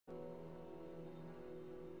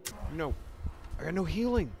No. I got no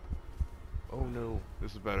healing. Oh no.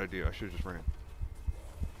 This is a bad idea. I should have just ran.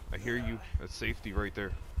 I hear you. That's safety right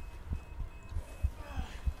there.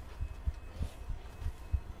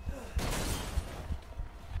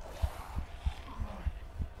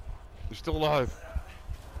 They're still alive.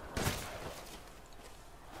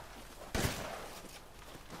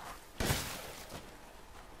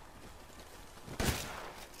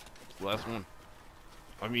 Last one.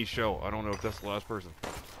 I mean, Shell. I don't know if that's the last person.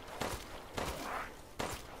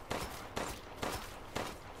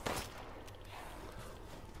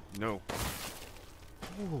 No.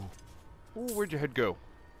 Ooh. Ooh, where'd your head go?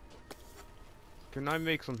 Can I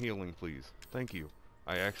make some healing, please? Thank you.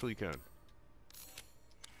 I actually can.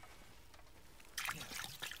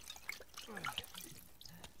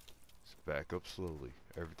 Just back up slowly.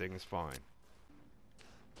 Everything is fine.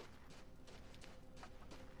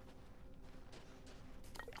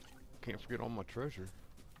 Can't forget all my treasure.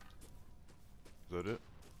 Is that it?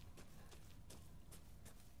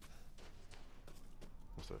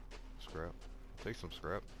 What's that? Scrap? Take some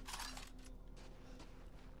scrap.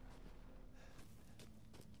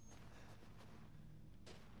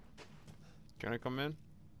 Can I come in?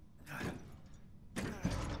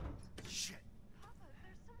 Shit. Papa,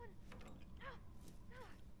 there's someone.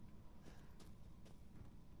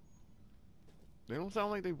 They don't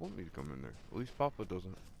sound like they want me to come in there. At least Papa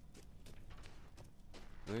doesn't. Is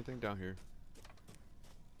there anything down here?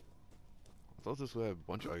 I thought this would have a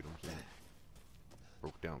bunch of items in it.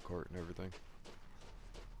 Broke down cart and everything.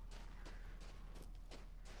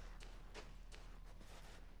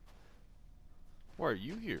 Why are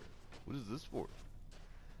you here? What is this for?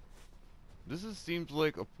 Seems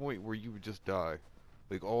like a point where you would just die.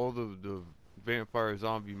 Like all the vampire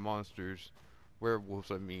zombie monsters, werewolves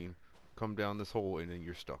I mean, come down this hole and then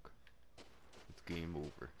you're stuck. It's game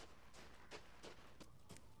over.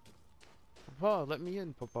 Papa, let me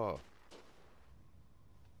in, Papa.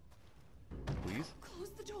 Please? Close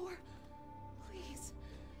the door. Please.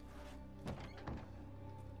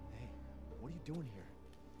 Hey, what are you doing here?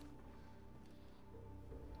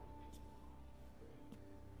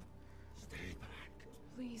 Stay back.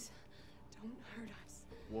 Please, don't hurt us.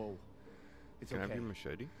 Whoa. It's Can I okay. have your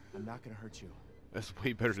machete? I'm not gonna hurt you. That's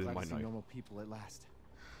way better than Glad my to see knife. normal people at last.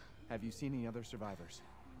 Have you seen any other survivors?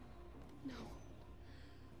 No.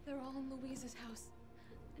 They're all in Louise's house.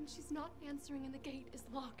 And she's not answering and the gate is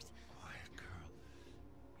locked. Quiet girl.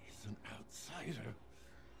 He's an outsider.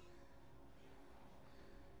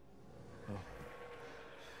 Oh.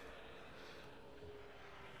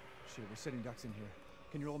 Shit, we're sitting ducks in here.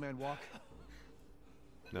 Can your old man walk?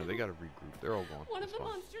 No, they gotta regroup. They're all gone. One of It's the fine.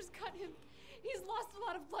 monsters cut him. He's lost a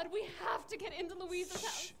lot of blood. We have to get into Louise's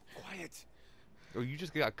house. Shh, quiet. Oh, you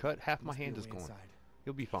just got cut? Half my Must be hand a is way gone. inside.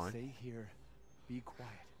 You'll be fine. Stay here. Be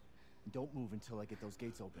quiet. And don't move until I get those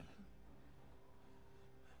gates open.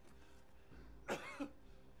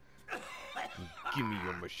 Give me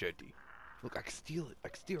your machete. Look, I can steal it. I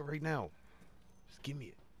can steal it right now. Just give me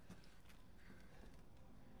it.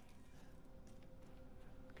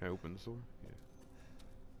 Can I open this door? Yeah.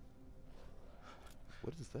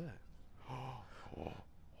 What is that?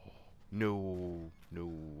 No, no,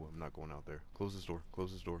 I'm not going out there. Close this door.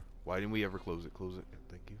 Close this door. Why didn't we ever close it? Close it.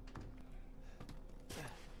 Thank you.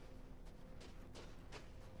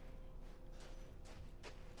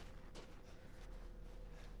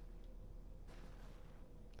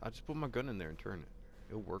 I just put my gun in there and turn it.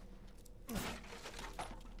 It'll work.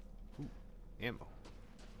 Ooh, ammo.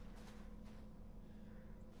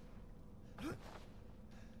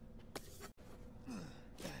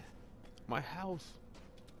 My house.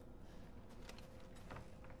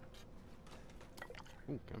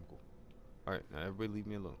 Ooh, chemical. Alright, now everybody leave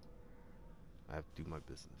me alone. I have to do my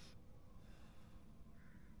business.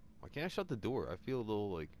 Why can't I shut the door? I feel a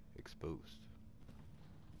little, like, exposed.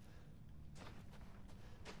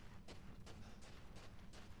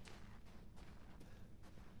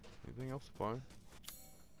 Anything else fine?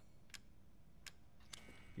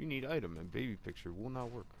 You need item and baby picture will not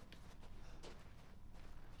work.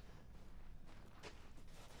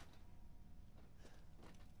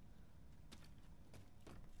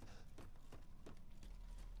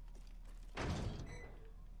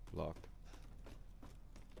 Locked.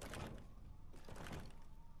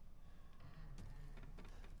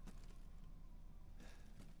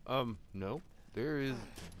 No. There is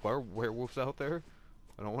werewolves out there.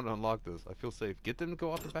 I don't want to unlock this. I feel safe. Get them to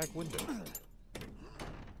go out the back window.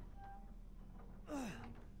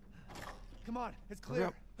 Come on, it's Hurry clear.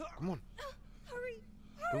 up. Come on. Hurry!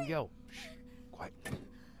 Don't yell. Shh. Quiet.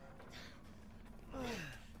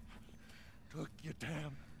 Took your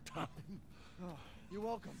damn time. Oh, You're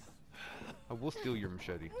welcome. I will steal your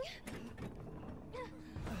machete.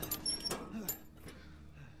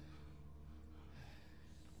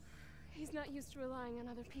 He's not used to relying on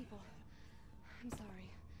other people. I'm sorry.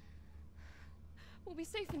 We'll be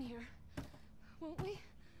safe in here, won't we?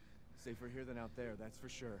 Safer here than out there, that's for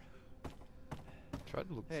sure. Tried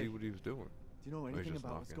to look Hey. see what he was doing. Do you know anything just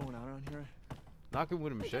about what's knocking. going on around here? Knocking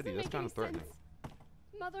with a It machete, doesn't that's make kind any of threatening. sense.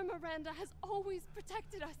 Mother Miranda has always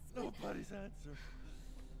protected us. Nobody's answer.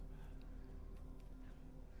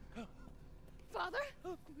 Father?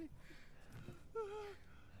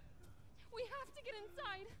 We have to get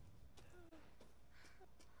inside.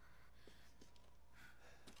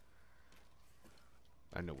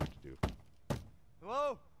 I know what to do.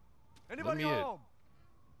 Hello? Anybody me in. home?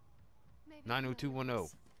 Maybe 90210.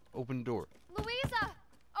 Open door. Louisa!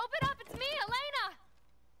 Open up! It's me, Elena!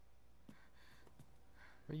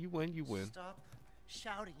 You win, you win. Stop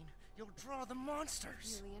shouting. You'll draw the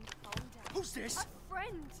monsters. Julian, calm down. Who's this? A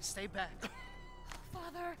friend! Stay back.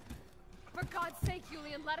 Father! For God's sake,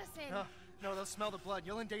 Julian, let us in. No, they'll smell the blood.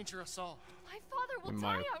 You'll endanger us all. My father will Am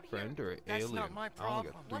die I out a friend here. or an That's alien? not my I only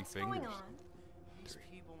problem. got three What's fingers. going on? These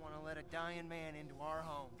people want to let a dying man into our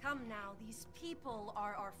home. Come now, these people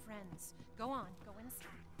are our friends. Go on, go inside.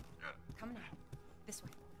 Come now, this way.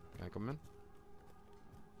 Can I come in?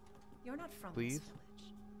 You're not from Please? this village.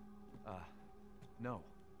 No.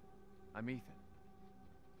 I'm Ethan.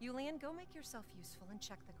 Julian, go make yourself useful and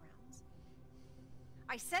check the grounds.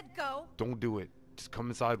 I said go! Don't do it. Just come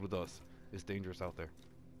inside with us. It's dangerous out there.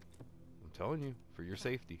 I'm telling you, for your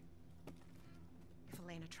safety. If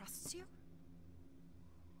Elena trusts you,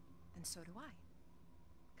 then so do I.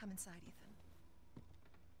 Come inside, Ethan.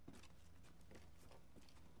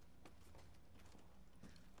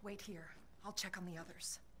 Wait here. I'll check on the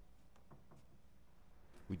others.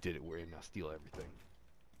 We did it. We're in. Now steal everything.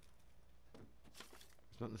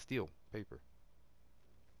 There's nothing to steal. Paper.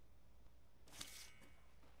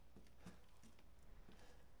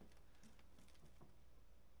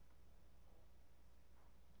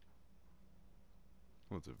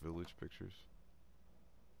 What's it? Village pictures?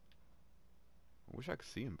 I wish I could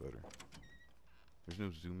see him better. There's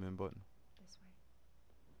no zoom in button. This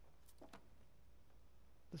way.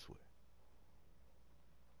 This way.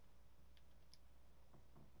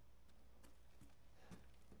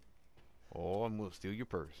 Oh, I'm gonna steal your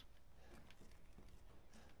purse.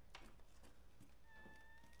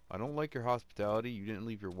 I don't like your hospitality. You didn't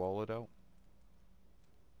leave your wallet out.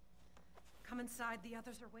 Come inside, the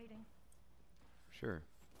others are waiting. Sure.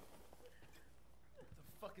 What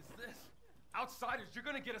the fuck is this? Outsiders, you're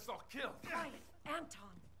gonna get us all killed. Quiet,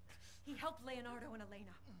 Anton. He helped Leonardo and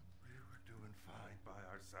Elena. We were doing fine by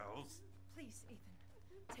ourselves. Please,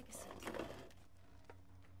 Ethan, take a seat.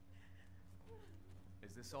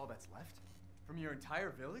 Is this all that's left? From your entire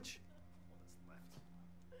village?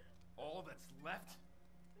 All that's left?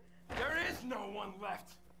 There is no one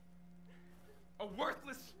left! A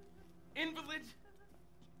worthless invalid,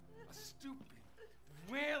 a stupid,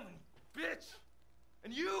 wailing bitch,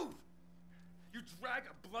 and you! You drag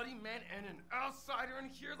a bloody man and an outsider in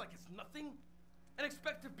here like it's nothing, and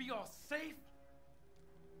expect to be all safe?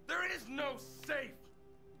 There is no safe!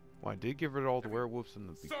 Well, I did give it all the werewolves in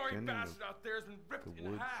the Sorry beginning bastard of out there has been ripped the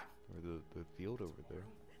in woods, half. or the field over there.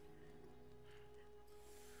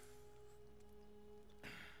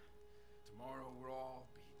 Tomorrow we'll all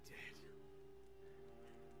be dead.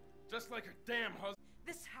 Just like her damn husband.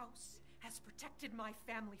 This house has protected my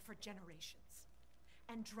family for generations.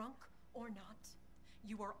 And drunk or not,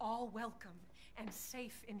 you are all welcome and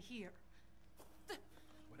safe in here.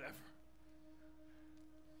 Whatever.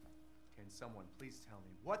 Can someone please tell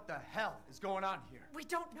me what the hell is going on here? We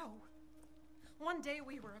don't know. One day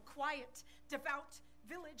we were a quiet, devout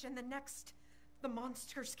village, and the next, the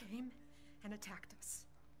monsters came and attacked us.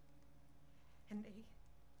 And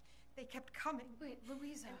they kept coming. Wait,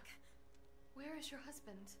 Louisa. Where is your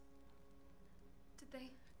husband? Did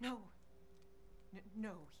they? No.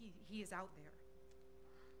 No, he is out there.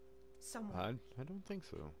 Someone. I don't think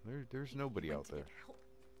so. There's nobody he went out to there. get help.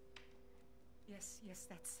 Yes,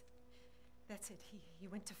 that's it. He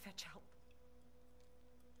went to fetch help.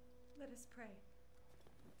 Let us pray.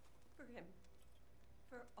 For him.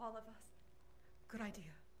 For all of us. Good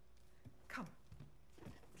idea. Come.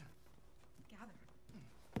 Gather.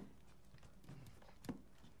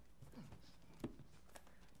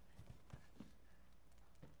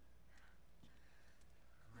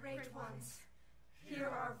 Great ones, hear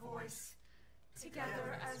our voice,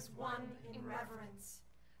 together as one in reverence.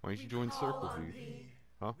 Why don't you join the Call circle, on dude? thee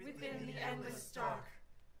Huh? within the endless dark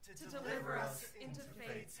to deliver us into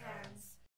fate's hands.